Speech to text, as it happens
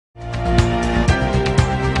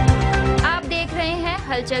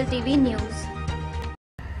Hulchul TV News.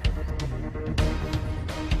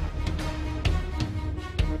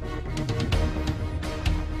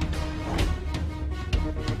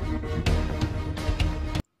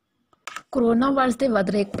 Corona virus ਦੇ ਵੱਧ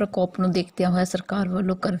ਰਹੇ ਪ੍ਰਕੋਪ ਨੂੰ ਦੇਖਦਿਆਂ ਹੋਇਆ ਸਰਕਾਰ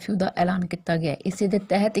ਵੱਲੋਂ ਕਰਫਿਊ ਦਾ ਐਲਾਨ ਕੀਤਾ ਗਿਆ ਹੈ। ਇਸੇ ਦੇ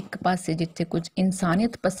ਤਹਿਤ ਇੱਕ ਪਾਸੇ ਜਿੱਥੇ ਕੁਝ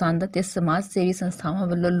ਇਨਸਾਨੀਅਤ ਪਸੰਦ ਅਤੇ ਸਮਾਜ ਸੇਵੀ ਸੰਸਥਾਵਾਂ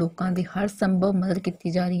ਵੱਲੋਂ ਲੋਕਾਂ ਦੀ ਹਰ ਸੰਭਵ ਮਦਦ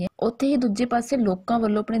ਕੀਤੀ ਜਾ ਰਹੀ ਹੈ, ਉੱਥੇ ਹੀ ਦੂਜੇ ਪਾਸੇ ਲੋਕਾਂ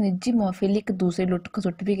ਵੱਲੋਂ ਆਪਣੇ ਨਿੱਜੀ ਮੁਆਫੇ ਲਈ ਇੱਕ ਦੂਸਰੇ ਲੁੱਟ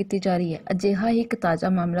ਖਸੁੱਟ ਵੀ ਕੀਤੀ ਜਾ ਰਹੀ ਹੈ। ਅਜਿਹਾ ਹੀ ਇੱਕ ਤਾਜ਼ਾ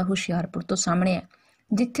ਮਾਮਲਾ ਹੁਸ਼ਿਆਰਪੁਰ ਤੋਂ ਸਾਹਮਣੇ ਹੈ,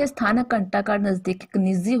 ਜਿੱਥੇ ਸਥਾਨਕ ਘੰਟਾਘਰ ਨਜ਼ਦੀਕ ਇੱਕ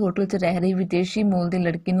ਨਿੱਜੀ ਹੋਟਲ 'ਚ ਰਹਿ ਰਹੀ ਵਿਦੇਸ਼ੀ ਮੂਲ ਦੀ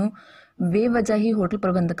ਲੜਕੀ ਨੂੰ ਬੇਵਜ੍ਹਾ ਹੀ ਹੋਟਲ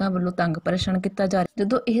ਪ੍ਰਬੰਧਕਾਂ ਵੱਲੋਂ ਤੰਗ ਪਰੇਸ਼ਾਨ ਕੀਤਾ ਜਾ ਰਿਹਾ।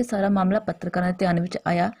 ਜਦੋਂ ਇਹ ਸਾਰਾ ਮਾਮਲਾ ਪੱਤਰਕਾਰਾਂ ਦੇ ਧਿਆਨ ਵਿੱਚ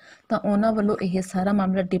ਆਇਆ ਤਾਂ ਉਹਨਾਂ ਵੱਲੋਂ ਇਹ ਸਾਰਾ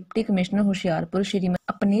ਮਾਮਲਾ ਡਿਪਟੀ ਕਮਿਸ਼ਨਰ ਹੁਸ਼ਿਆਰਪੁਰ ਸ਼੍ਰੀਮਤੀ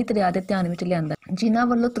ਅਪਨੀਤ ਰਿਆ ਦੇ ਧਿਆਨ ਵਿੱਚ ਲਿਆਂਦਾ, ਜਿਨ੍ਹਾਂ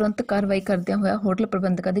ਵੱਲੋਂ ਤੁਰੰਤ ਕਾਰਵਾਈ ਕਰਦਿਆਂ ਹੋਇਆ ਹੋਟਲ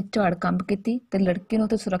ਪ੍ਰਬੰਧਕਾਂ ਦੀ ਝਾੜ ਕੰਬ ਕੀਤੀ ਤੇ ਲੜਕੀ ਨੂੰ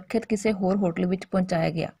ਸੁਰੱਖਿਅਤ ਕਿਸੇ ਹੋਰ ਹੋਟਲ ਵਿੱਚ ਪਹੁੰਚਾਇਆ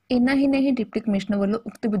ਗਿਆ। ਇੰਨਾ ਹੀ ਨਹੀਂ, ਡਿਪਟੀ ਕਮਿਸ਼ਨਰ ਵੱਲੋਂ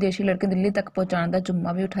ਉਕਤ ਵਿਦੇਸ਼ੀ ਲੜਕੀ ਨੂੰ ਦਿੱਲੀ ਤੱਕ ਪਹੁੰਚਾਉਣ ਦਾ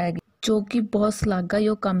ਜ਼ਿੰਮਾ ਵੀ ਉਠਾਇਆ ਗਿਆ, ਜੋ ਕਿ ਬਹੁਤ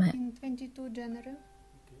ਸ਼ਲਾਘਾਯੋਗ ਕੰਮ ਹੈ। 22 January.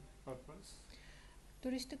 Purpose?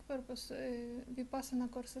 Touristic purpose, Vipassana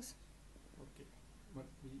courses. Okay. But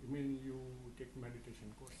you mean you take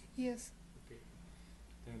meditation course? Yes. Okay.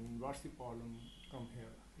 Then what's the problem come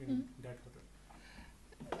here in that hotel?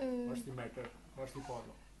 What's the matter? What's the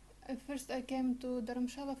problem? First I came to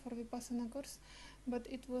Dharamshala for Vipassana course, but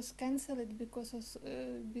it was cancelled because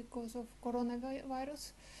of coronavirus.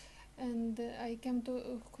 And I came to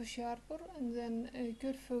Hoshiarpur, and then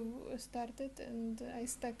curfew started, and I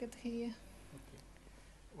stuck it here. Okay.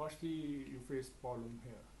 What's the you face problem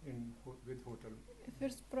here with hotel?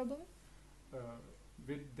 First problem?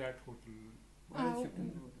 With that hotel.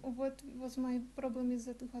 What was my problem with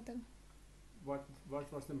that hotel? What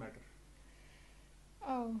was the matter?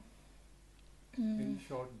 Oh. In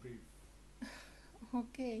short brief.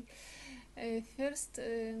 Okay. First.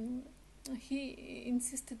 He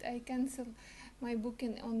insisted I cancel my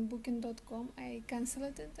booking on booking.com. I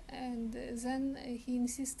cancelled it, and then he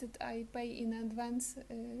insisted I pay in advance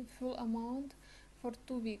full amount for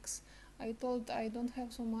 2 weeks. I told I don't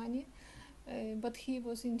have so money, but he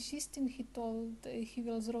was insisting. He told he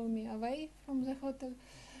will throw me away from the hotel,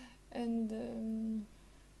 and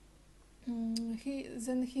he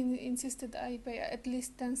insisted I pay at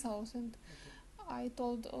least 10,000. I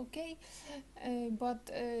told okay, but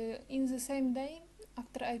in the same day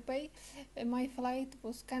after I pay, my flight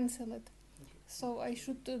was cancelled. Okay. So I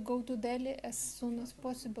should go to Delhi as soon as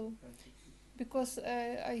possible, because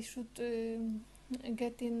I should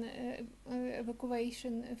get in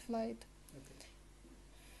evacuation flight. Okay.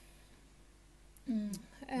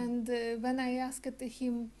 And when I asked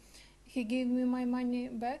him, he gave me my money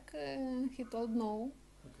back. He told no.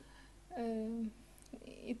 Okay.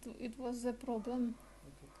 It was a problem.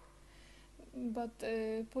 Okay. But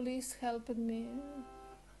police helped me.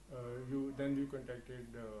 You contacted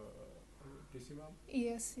DC ma'am?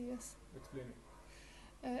 Yes. Explain it.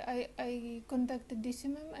 I contacted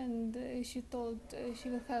DC ma'am, and she told she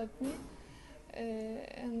will help me.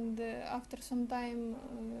 And after some time,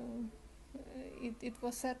 it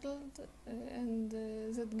was settled, and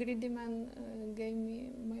that greedy man gave me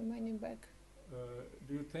my money back.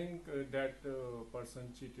 Do you think that person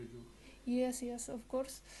cheated you? Yes, of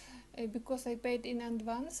course, because I paid in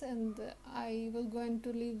advance, and I was going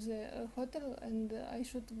to leave the hotel, and I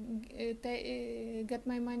should get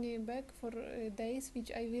my money back for days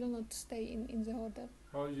which I will not stay in the hotel.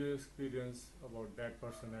 How is your experience about that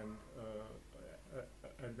person and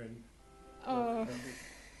Admin? Oh.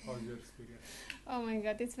 How's your experience? Oh my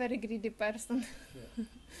God, it's very greedy person. Yeah.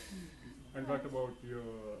 And what about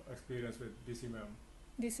your experience with DC ma'am?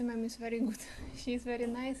 DC ma'am is very good. She is very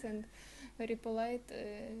nice and very polite.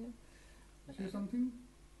 Say something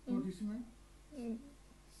for DC ma'am.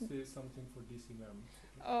 Say something for DC ma'am.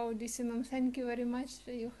 Oh, DC ma'am, thank you very much.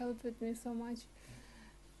 You helped me so much.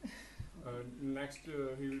 Next,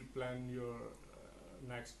 he will plan your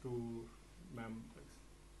next tour, ma'am.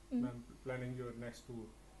 Ma'am, planning your next tour.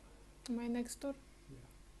 My next tour? Yeah.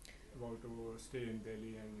 About to stay in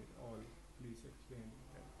Delhi and all. Please explain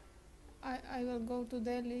that. I will go to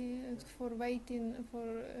Delhi for waiting for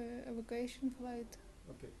evacuation flight.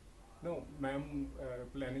 Okay. No, ma'am,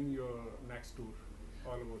 planning your next tour.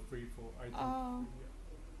 All about 3-4. I think.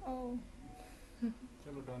 Yeah. Oh.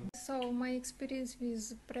 Chalo, done. So my experience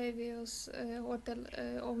with previous hotel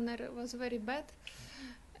owner was very bad,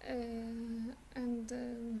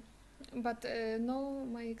 but now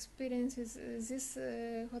my experience is this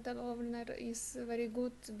hotel owner is very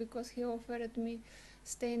good, because he offered me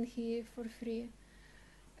staying here for free.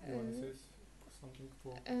 You want to say something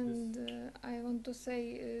for And this? I want to say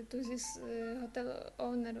to this hotel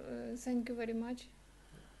owner, thank you very much.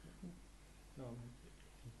 No.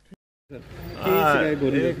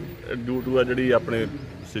 Due to ਆ ਜਿਹੜੀ ਆਪਣੇ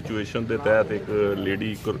situation ਦੇ ਤਹਿਤ ਇੱਕ lady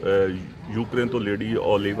Ukraine ਤੋਂ lady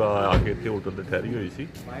ਓਲੀਵਾ ਆ ਕੇ ਇੱਥੇ hotel ਤੇ ਠਹਿਰੀ ਹੋਈ ਸੀ,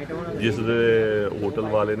 ਜਿਸ ਦੇ ਹੋਟਲ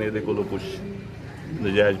ਵਾਲੇ ਨੇ ਇਹਦੇ ਕੋਲੋਂ ਕੁਝ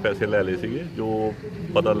ਨਜਾਇਜ਼ ਪੈਸੇ ਲੈ ਲਏ ਸੀਗੇ, ਜੋ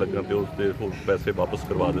ਪਤਾ ਲੱਗਣ ਤੇ ਉਸ ਦੇ ਪੈਸੇ ਵਾਪਸ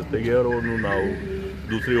ਕਰਵਾ ਦਿੱਤੇ ਗਏ ਔਰ ਉਹਨੂੰ ਨਾਓ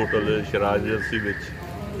ਦੂਸਰੇ ਹੋਟਲ ਸ਼ਰਾਜਰਸੀ ਵਿੱਚ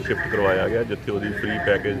ਸ਼ਿਫਟ ਕਰਵਾਇਆ ਗਿਆ, ਜਿੱਥੇ ਉਹਦੀ ਫ੍ਰੀ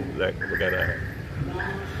ਪੈਕੇਜ ਵਗੈਰਾ ਹੈ।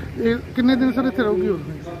 ਇਹ ਕਿੰਨੇ ਦਿਨ ਸਰ ਇੱਥੇ ਰਹੂਗੀ?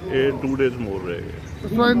 ਇਹ 2 ਡੇਜ਼ ਮੋਰ ਰਹੇਗਾ। ਉਸ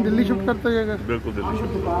ਤੋਂ ਬਾਅਦ ਦਿੱਲੀ ਸ਼ਿਫਟ ਕਰਤਾ ਜਾਏਗਾ? ਬਿਲਕੁਲ ਦਿੱਲੀ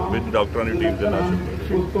ਸ਼ਿਫਟ ਵਿੱਚ ਡਾਕਟਰਾਂ ਦੀ ਟੀਮ ਦੇ ਨਾਲ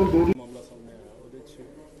ਸ਼ਿਫਟ। ਮਾਮਲਾ ਸਾਹਮਣੇ ਆਇਆ, ਉਹਦੇ 'ਚ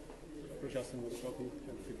ਪ੍ਰਸ਼ਾਸਨ ਵੱਲੋਂ ਕਾਫੀ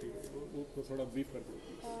ਹੈਲਪ ਕੀਤੀ, ਉਹ ਥੋੜਾ ਬਰੀਫ ਕਰ ਦਿਓ।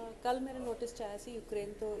 ਕੱਲ ਮੇਰੇ ਨੋਟਿਸ 'ਚ ਆਇਆ ਸੀ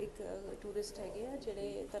ਯੂਕਰੇਨ ਤੋਂ ਇੱਕ ਟੂਰਿਸਟ ਹੈਗੇ ਆ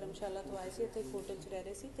ਜਿਹੜੇ ਧਰਮਸ਼ਾਲਾ ਤੋਂ ਆਏ ਸੀ, ਇੱਥੇ ਇੱਕ ਹੋਟਲ 'ਚ ਰਹਿ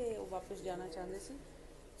ਰਹੇ ਸੀ ਤੇ ਉਹ ਵਾਪਸ ਜਾਣਾ ਚਾਹੁੰਦੇ ਸੀ।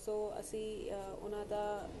 ਸੋ ਅਸੀਂ ਉਹਨਾਂ ਦਾ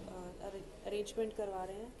ਅਰੇਂਜਮੈਂਟ ਕਰਵਾ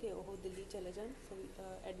ਰਹੇ ਹਾਂ ਕਿ ਉਹ ਦਿੱਲੀ ਚਲੇ ਜਾਣ। ਸੋ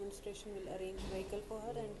administration will arrange vehicle for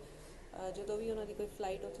her and ਜਦੋਂ ਵੀ ਉਹਨਾਂ ਦੀ ਕੋਈ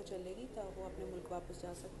ਫਲਾਈਟ ਉੱਥੇ ਚੱਲੇਗੀ ਤਾਂ ਉਹ ਆਪਣੇ ਮੁਲਕ ਵਾਪਸ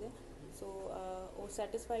ਜਾ ਸਕਦੇ ਆ। ਸੋ ਉਹ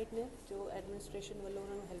ਸੈਟਿਸਫਾਈਡ ਨੇ ਜੋ ਐਡਮਿਨਿਸਟ੍ਰੇਸ਼ਨ ਵੱਲੋਂ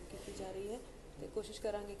ਉਹਨਾਂ ਨੂੰ ਹੈਲਪ ਕੀਤੀ ਜਾ ਰਹੀ ਹੈ ਤੇ ਕੋਸ਼ਿਸ਼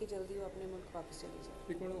ਕਰਾਂਗੇ ਕਿ ਜਲਦੀ ਉਹ ਆਪਣੇ ਮੁਲਕ ਵਾਪਸ ਚਲੇ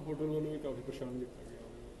ਜਾਣ। ਇੱਕ ਹੁਣ ਹੋਟਲ ਵੱਲੋਂ ਵੀ ਕਾਫੀ ਪਰੇਸ਼ਾਨ ਕੀਤਾ ਗਿਆ,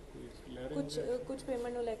 ਕੁਝ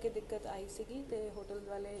ਪੇਮੈਂਟ ਨੂੰ ਲੈ ਕੇ ਦਿੱਕਤ ਆਈ ਸੀਗੀ ਤੇ ਹੋਟਲ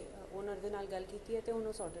ਵਾਲੇ ਓਨਰ ਦੇ ਨਾਲ ਗੱਲ ਕੀਤੀ ਹੈ ਤੇ ਹੁਣ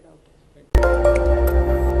ਉਹ ਸੌਰਟਡ ਆਊਟ ਹੈ।